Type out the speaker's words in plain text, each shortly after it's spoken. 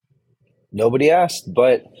Nobody asked,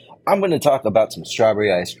 but I'm going to talk about some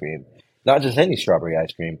strawberry ice cream. Not just any strawberry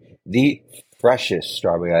ice cream, the freshest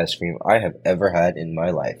strawberry ice cream I have ever had in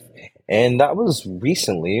my life. And that was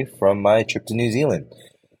recently from my trip to New Zealand.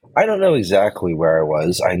 I don't know exactly where I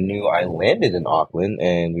was. I knew I landed in Auckland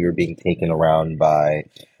and we were being taken around by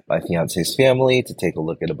my fiance's family to take a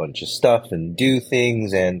look at a bunch of stuff and do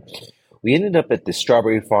things. And we ended up at this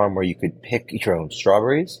strawberry farm where you could pick your own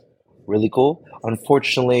strawberries. Really cool.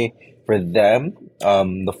 Unfortunately for them,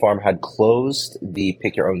 the farm had closed the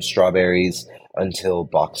pick your own strawberries until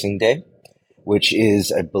Boxing Day, which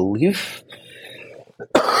is, I believe,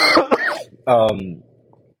 um,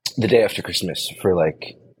 the day after Christmas for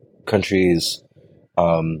like countries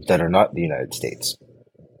that are not the United States.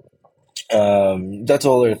 That's a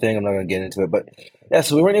whole other thing. I'm not going to get into it, but yeah.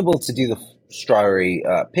 So we weren't able to do the strawberry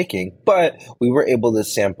picking, but we were able to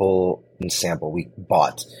sample. We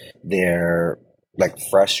bought their like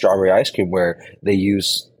fresh strawberry ice cream where they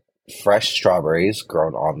use fresh strawberries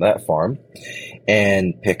grown on that farm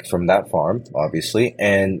and picked from that farm, obviously,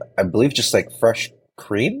 and I believe just like fresh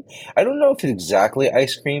cream. I don't know if it's exactly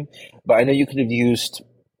ice cream, but I know you could have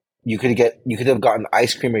gotten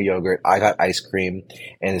ice cream or yogurt. I got ice cream,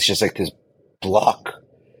 and it's just like this block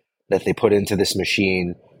that they put into this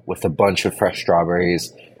machine with a bunch of fresh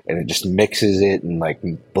strawberries, and it just mixes it and like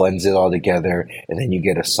blends it all together, and then you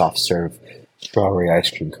get a soft serve strawberry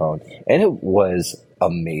ice cream cone, and it was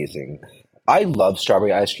amazing. I love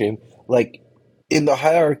strawberry ice cream. Like in the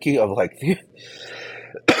hierarchy of like,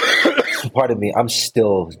 pardon me, I'm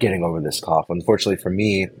still getting over this cough. Unfortunately for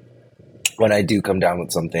me, when I do come down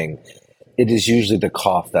with something, it is usually the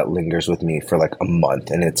cough that lingers with me for like a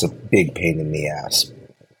month, and it's a big pain in the ass.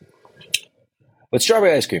 But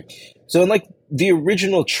strawberry ice cream. So in like the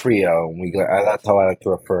original trio, that's how I like to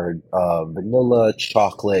refer vanilla,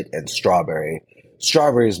 chocolate, and strawberry.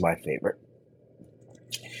 Strawberry is my favorite.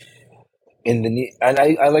 And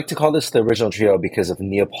I like to call this the original trio because of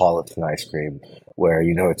Neapolitan ice cream, where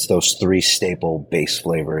it's those three staple base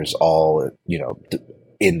flavors all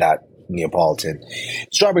in that Neapolitan.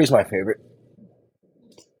 Strawberry is my favorite.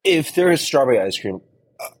 If there is strawberry ice cream,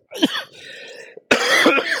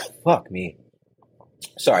 fuck me.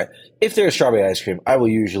 Sorry. If there is strawberry ice cream, I will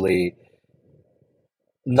usually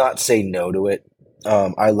not say no to it.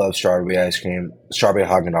 I love strawberry ice cream. Strawberry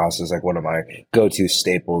Haagen-Dazs is like one of my go-to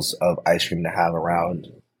staples of ice cream to have around.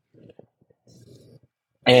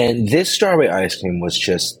 And this strawberry ice cream was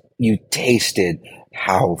just, you tasted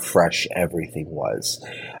how fresh everything was.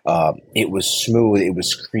 It was smooth. It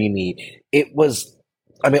was creamy.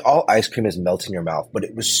 I mean, all ice cream is melt in your mouth, but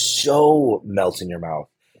it was so melt in your mouth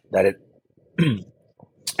that it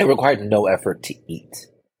required no effort to eat.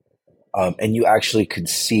 And you actually could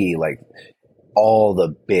see like all the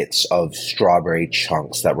bits of strawberry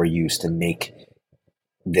chunks that were used to make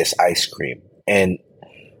this ice cream. And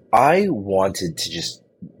I wanted to just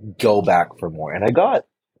go back for more. And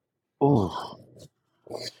ooh,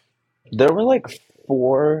 there were like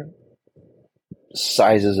four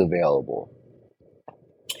sizes available.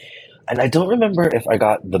 And I don't remember if I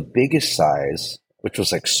got the biggest size, which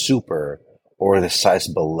was like super, or the size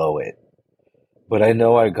below it. But I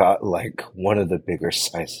know I got like one of the bigger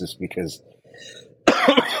sizes because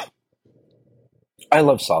I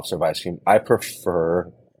love soft serve ice cream. I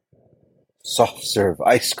prefer soft serve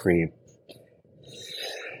ice cream.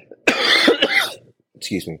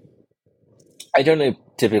 Excuse me. I don't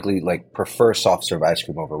typically like prefer soft serve ice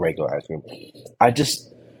cream over regular ice cream. I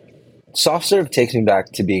just soft serve takes me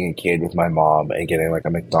back to being a kid with my mom and getting like a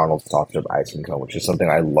McDonald's soft serve ice cream cone, which is something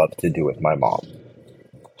I love to do with my mom.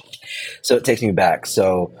 So it takes me back.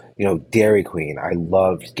 So, Dairy Queen, I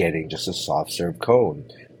loved getting just a soft serve cone.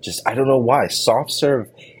 Just, I don't know why. Soft serve,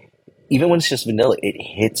 even when it's just vanilla, it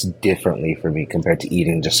hits differently for me compared to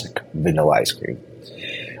eating just like vanilla ice cream.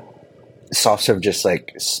 Soft serve just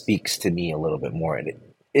like speaks to me a little bit more. And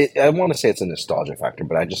I want to say it's a nostalgia factor,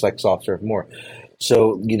 but I just like soft serve more.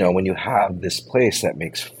 So, when you have this place that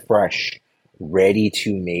makes fresh,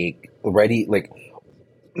 like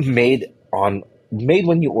made on made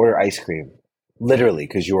when you order ice cream, literally,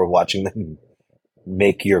 because you were watching them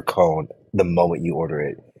make your cone the moment you order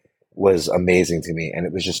it, was amazing to me. And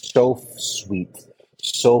it was just so sweet,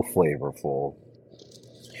 so flavorful,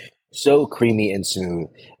 so creamy and smooth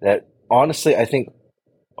that honestly, I think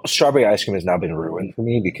strawberry ice cream has now been ruined for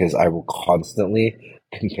me because I will constantly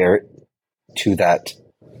compare it to that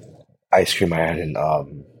ice cream I had in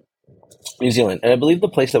New Zealand. And I believe the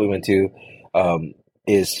place that we went to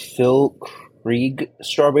is Creig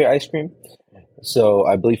strawberry ice cream. So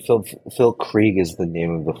I believe Phil Creig is the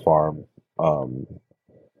name of the farm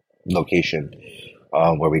location.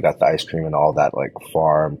 where we got the ice cream and all that like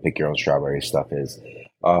farm pick your own strawberry stuff is.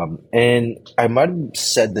 And I might have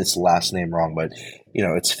said this last name wrong, but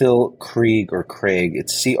it's Phil Creig or Craig.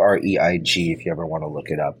 It's Creig if you ever want to look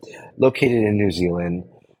it up. Located in New Zealand.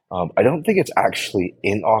 I don't think it's actually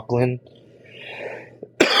in Auckland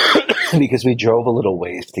because we drove a little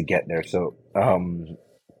ways to get there. So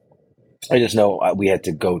I just know we had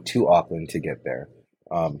to go to Auckland to get there,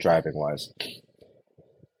 driving wise.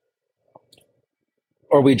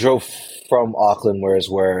 Or we drove from Auckland, whereas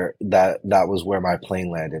where that was where my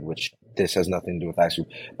plane landed, which this has nothing to do with ice cream.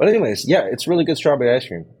 But anyways, yeah, it's really good strawberry ice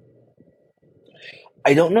cream.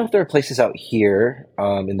 I don't know if there are places out here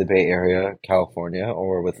in the Bay Area, California,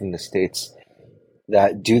 or within the States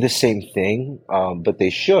that do the same thing, but they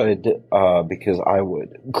should because I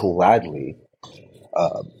would gladly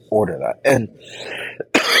order that. And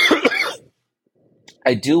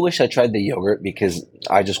I do wish I tried the yogurt because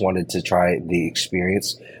I just wanted to try the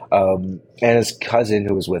experience. And his cousin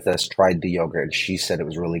who was with us tried the yogurt and she said it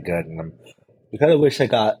was really good. And I kind of wish I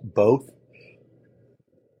got both.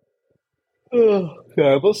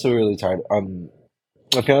 Yeah, I'm also really tired.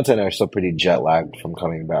 My fiance and I are still pretty jet lagged from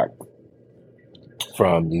coming back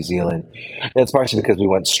from New Zealand. And it's partially because we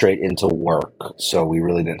went straight into work, so we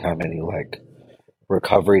really didn't have any like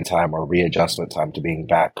recovery time or readjustment time to being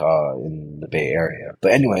back in the Bay Area.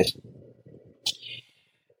 But anyways,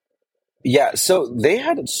 yeah, so they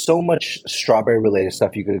had so much strawberry related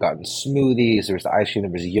stuff. You could have gotten smoothies, there was the ice cream,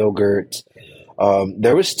 there was yogurt.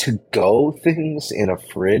 There was to go things in a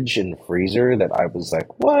fridge and freezer that I was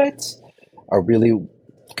like, what? I really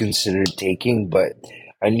considered taking, but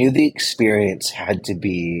I knew the experience had to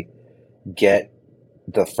be get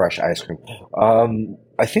the fresh ice cream.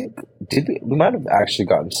 I think did we might have actually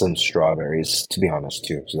gotten some strawberries to be honest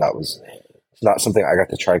too. So that was not something I got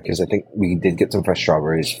to try because I think we did get some fresh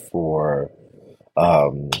strawberries for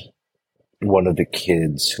um, one of the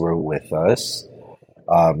kids who were with us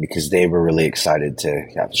because they were really excited to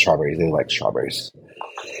have strawberries. They like strawberries,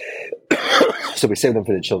 so we saved them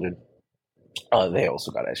for the children. They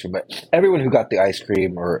also got ice cream, but everyone who got the ice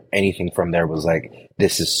cream or anything from there was like,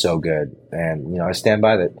 "This is so good," and I stand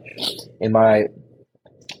by that. In my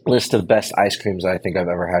list of best ice creams I think I've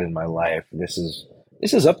ever had in my life, this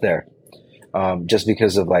is up there. Just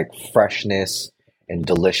because of like freshness and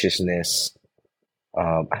deliciousness.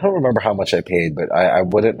 I don't remember how much I paid, but I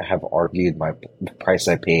wouldn't have argued the price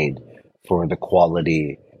I paid for the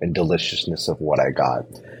quality and deliciousness of what I got.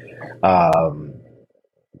 Um,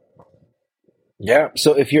 yeah,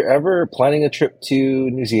 so if you're ever planning a trip to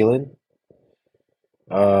New Zealand,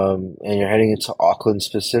 and you're heading into Auckland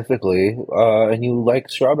specifically, and you like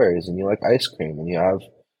strawberries and you like ice cream and you have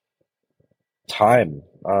time,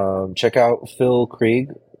 check out Phil Krieg,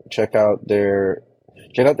 check out their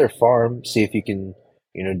check out their farm, see if you can,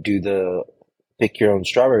 do the pick your own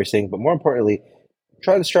strawberries thing, but more importantly,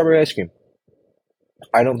 try the strawberry ice cream.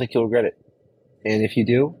 I don't think you'll regret it. And if you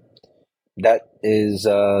do,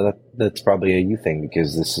 that's probably a you thing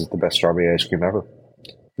because this is the best strawberry ice cream ever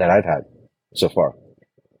that I've had so far.